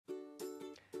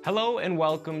Hello and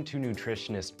welcome to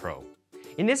Nutritionist Pro.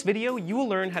 In this video, you will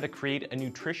learn how to create a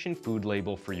nutrition food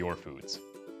label for your foods.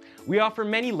 We offer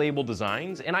many label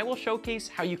designs, and I will showcase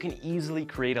how you can easily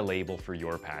create a label for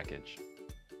your package.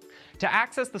 To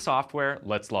access the software,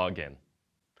 let's log in.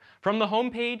 From the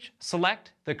home page,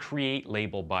 select the Create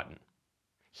Label button.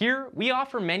 Here, we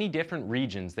offer many different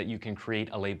regions that you can create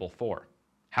a label for.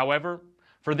 However,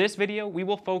 for this video, we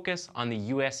will focus on the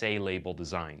USA label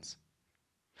designs.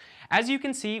 As you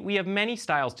can see, we have many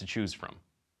styles to choose from.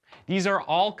 These are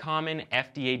all common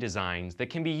FDA designs that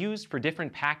can be used for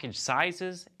different package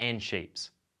sizes and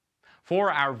shapes.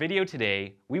 For our video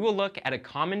today, we will look at a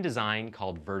common design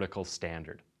called Vertical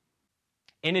Standard.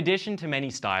 In addition to many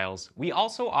styles, we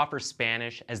also offer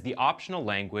Spanish as the optional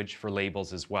language for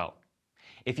labels as well.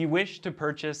 If you wish to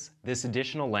purchase this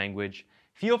additional language,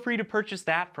 feel free to purchase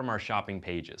that from our shopping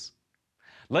pages.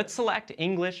 Let's select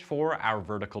English for our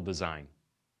vertical design.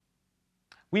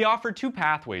 We offer two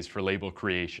pathways for label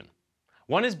creation.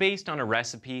 One is based on a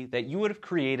recipe that you would have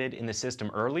created in the system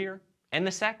earlier, and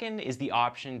the second is the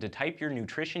option to type your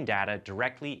nutrition data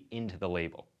directly into the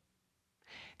label.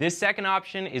 This second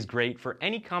option is great for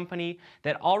any company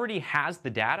that already has the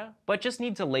data, but just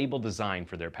needs a label design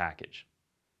for their package.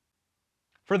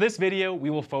 For this video, we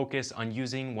will focus on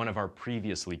using one of our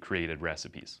previously created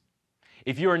recipes.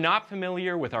 If you are not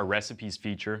familiar with our recipes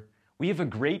feature, we have a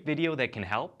great video that can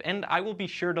help, and I will be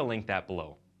sure to link that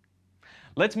below.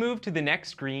 Let's move to the next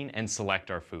screen and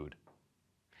select our food.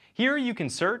 Here you can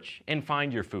search and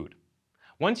find your food.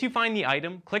 Once you find the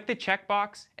item, click the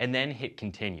checkbox and then hit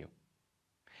Continue.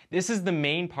 This is the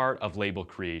main part of label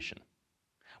creation.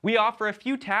 We offer a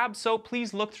few tabs, so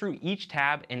please look through each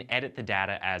tab and edit the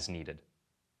data as needed.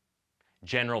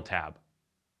 General tab.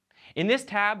 In this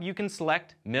tab, you can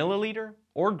select milliliter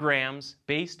or grams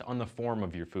based on the form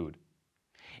of your food.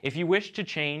 If you wish to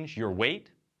change your weight,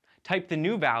 type the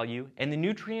new value and the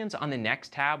nutrients on the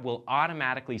next tab will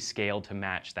automatically scale to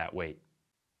match that weight.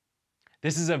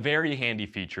 This is a very handy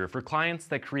feature for clients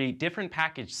that create different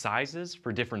package sizes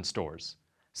for different stores,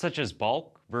 such as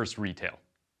bulk versus retail.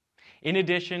 In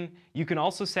addition, you can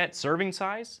also set serving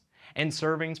size and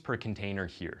servings per container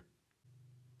here.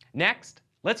 Next,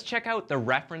 let's check out the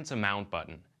Reference Amount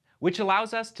button, which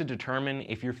allows us to determine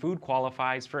if your food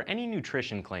qualifies for any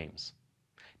nutrition claims.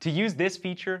 To use this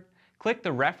feature, click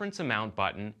the Reference Amount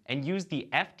button and use the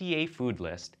FDA food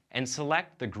list and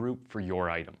select the group for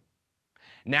your item.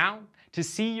 Now, to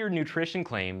see your nutrition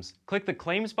claims, click the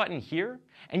Claims button here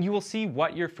and you will see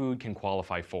what your food can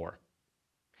qualify for.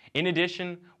 In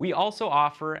addition, we also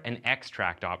offer an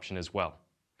extract option as well.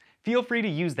 Feel free to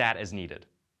use that as needed.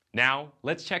 Now,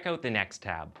 let's check out the next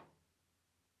tab.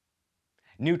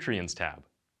 Nutrients tab.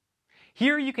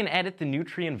 Here you can edit the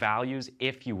nutrient values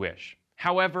if you wish.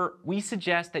 However, we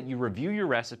suggest that you review your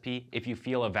recipe if you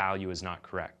feel a value is not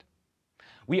correct.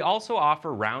 We also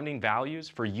offer rounding values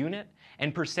for unit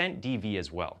and %DV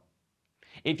as well.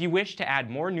 If you wish to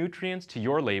add more nutrients to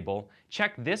your label,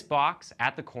 check this box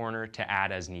at the corner to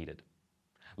add as needed.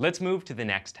 Let's move to the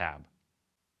next tab.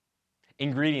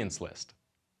 Ingredients list.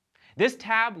 This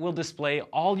tab will display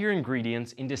all your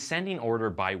ingredients in descending order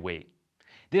by weight.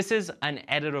 This is an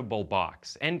editable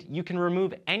box, and you can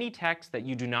remove any text that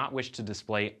you do not wish to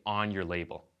display on your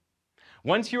label.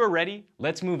 Once you are ready,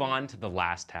 let's move on to the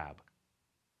last tab.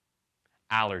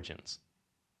 Allergens.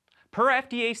 Per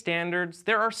FDA standards,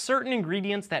 there are certain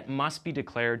ingredients that must be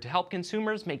declared to help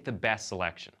consumers make the best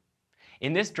selection.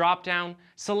 In this drop-down,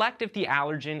 select if the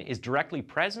allergen is directly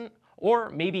present or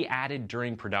may be added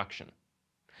during production.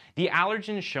 The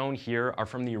allergens shown here are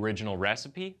from the original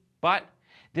recipe, but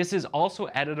this is also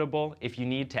editable if you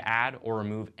need to add or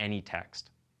remove any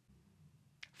text.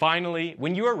 Finally,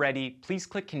 when you are ready, please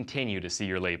click Continue to see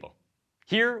your label.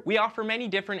 Here, we offer many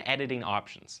different editing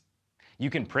options. You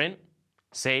can print,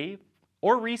 save,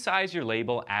 or resize your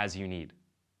label as you need.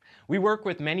 We work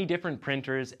with many different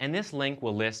printers, and this link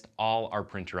will list all our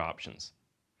printer options.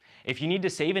 If you need to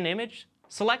save an image,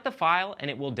 select the file and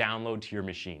it will download to your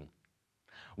machine.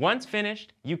 Once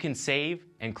finished, you can save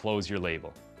and close your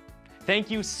label.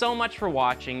 Thank you so much for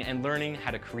watching and learning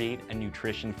how to create a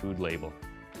nutrition food label.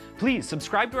 Please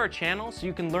subscribe to our channel so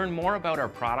you can learn more about our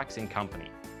products and company.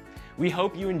 We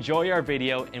hope you enjoy our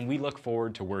video and we look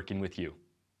forward to working with you.